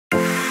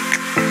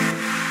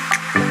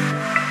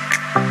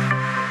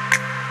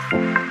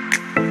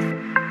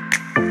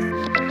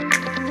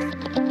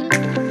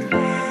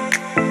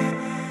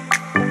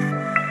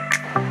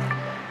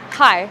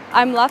Hi,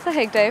 I'm Latha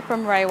Hegde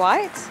from Ray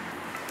White.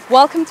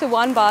 Welcome to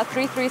 1 Bar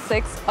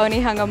 336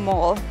 Onehunga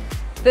Mall.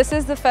 This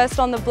is the first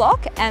on the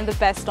block and the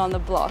best on the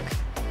block.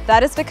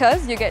 That is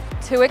because you get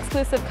 2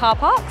 exclusive car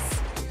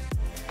parks.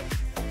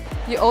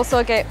 You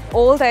also get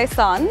all day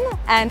sun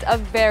and a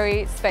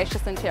very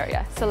spacious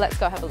interior. So let's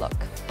go have a look.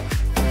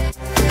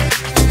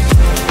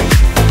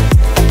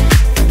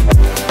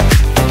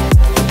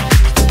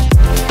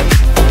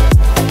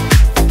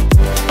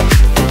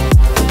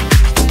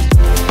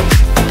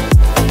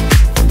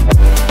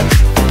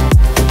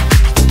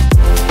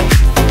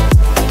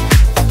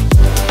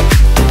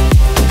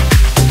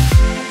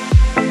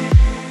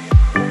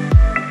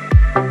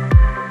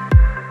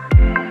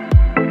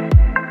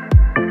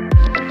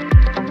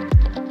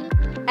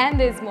 And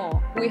there's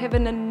more. We have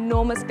an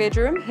enormous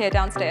bedroom here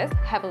downstairs.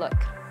 Have a look.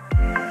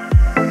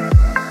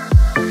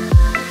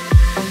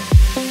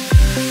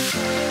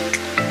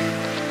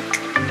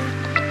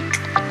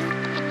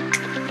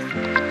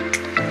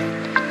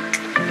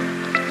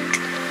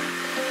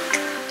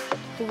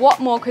 What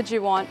more could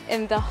you want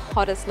in the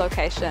hottest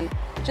location?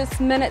 Just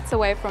minutes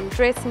away from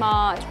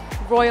Dressmart,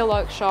 Royal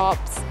Oak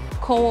Shops,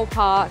 Cornwall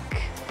Park.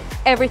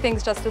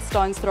 Everything's just a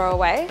stone's throw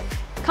away.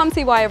 Come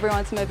see why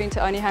everyone's moving to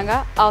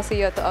Onehunga. I'll see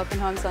you at the open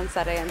homes on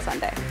Saturday and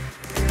Sunday.